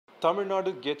Tamil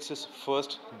Nadu gets its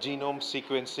first genome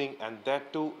sequencing, and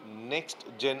that too next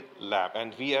gen lab,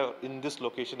 and we are in this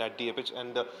location at DFH,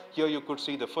 and here you could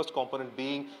see the first component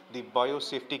being the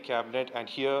biosafety cabinet, and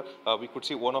here we could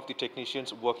see one of the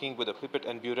technicians working with a pipette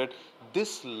and burette.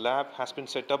 This lab has been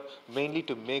set up mainly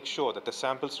to make sure that the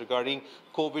samples regarding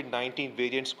COVID-19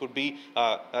 variants could be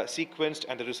sequenced,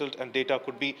 and the result and data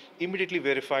could be immediately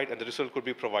verified, and the result could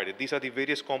be provided. These are the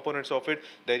various components of it.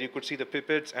 There you could see the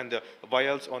pipettes and the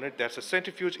vials on it. There's a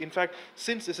centrifuge. In fact,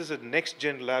 since this is a next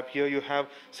gen lab, here you have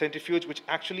centrifuge which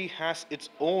actually has its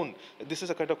own. This is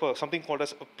a kind of something called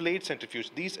as a plate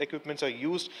centrifuge. These equipments are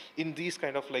used in these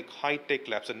kind of like high-tech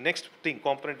labs. The next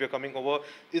component we're coming over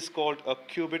is called a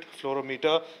qubit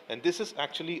fluorometer, and this is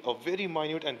actually a very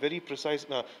minute and very precise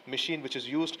machine which is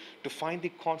used to find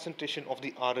the concentration of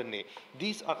the RNA.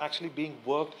 These are actually being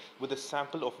worked with a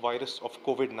sample of virus of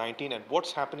COVID-19, and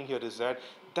what's happening here is that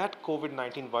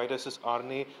COVID-19 virus's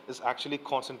RNA is actually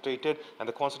concentrated, and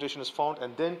the concentration is found,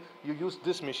 and then you use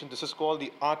this machine. This is called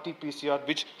the RT-PCR,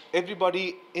 which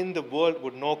everybody in the world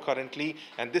would know currently,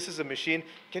 and this is a machine.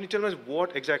 Can you tell us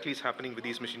what exactly is happening with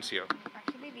these machines here?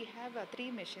 Actually, we have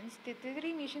three machines. The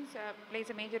three machines plays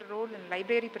a major role in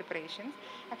library preparations.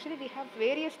 Actually, we have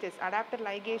various tests: adapter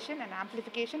ligation and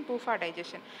amplification, PUFA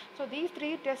digestion. So these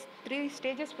three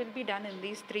stages will be done in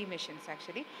these three machines.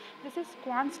 Actually, this is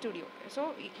Quant Studio.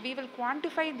 So we will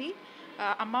quantify the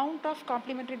amount of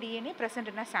complementary DNA present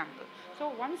in a sample.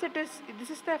 So once this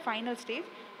is the final stage.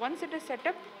 Once it is set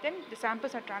up, then the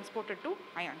samples are transported to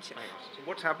ion chip. So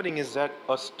what's happening is that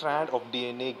a strand of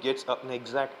DNA gets an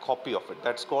exact copy of it.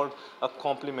 That's called a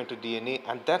complementary DNA,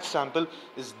 and that sample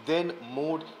is then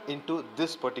moved into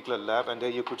this particular lab, and there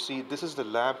you could see this is the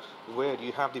lab where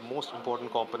you have the most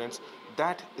important components.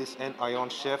 That is an ion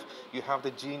chef. You have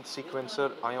the gene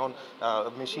sequencer ion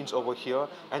machines over here,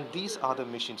 and these are the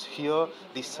machines. Here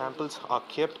the samples are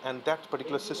kept, and that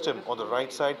particular system on the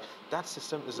right side, that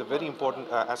system is a very important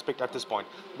aspect at this point.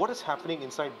 What is happening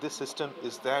inside this system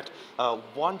is that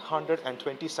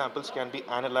 120 samples can be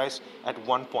analyzed at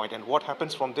one point, and what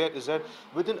happens from there is that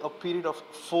within a period of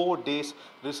 4 days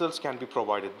results can be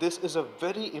provided. This is a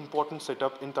very important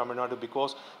setup in Tamil Nadu,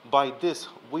 because by this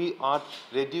we are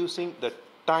reducing the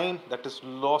time that is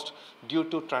lost due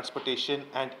to transportation,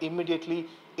 and immediately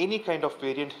any kind of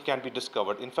variant can be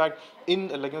discovered. In fact, in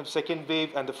the second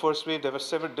wave and the first wave, there were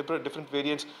several different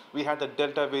variants. We had the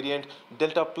Delta variant,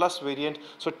 Delta Plus variant.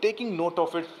 So taking note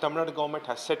of it, Tamil Nadu government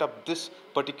has set up this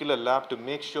particular lab to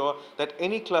make sure that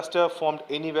any cluster formed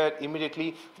anywhere,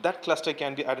 immediately that cluster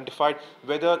can be identified,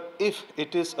 whether if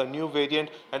it is a new variant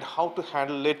and how to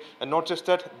handle it. And not just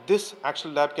that, this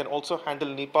actual lab can also handle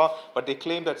Nipah, but they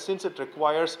claim that since it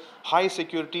requires high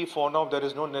security, for now there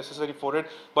is no necessary for it.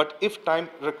 But if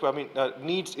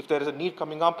if there is a need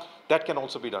coming up, that can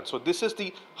also be done. So this is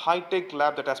the high-tech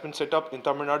lab that has been set up in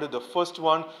Tamil Nadu, the first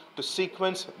one to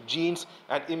sequence genes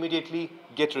and immediately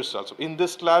get results. So in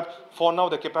this lab, for now,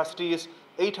 the capacity is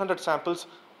 800 samples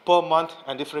per month,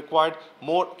 and if required,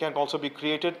 more can also be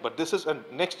created. But this is a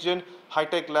next-gen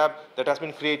high-tech lab that has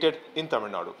been created in Tamil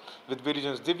Nadu. With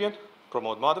Virijans Divyan,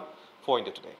 Pramod Madhav for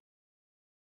India Today.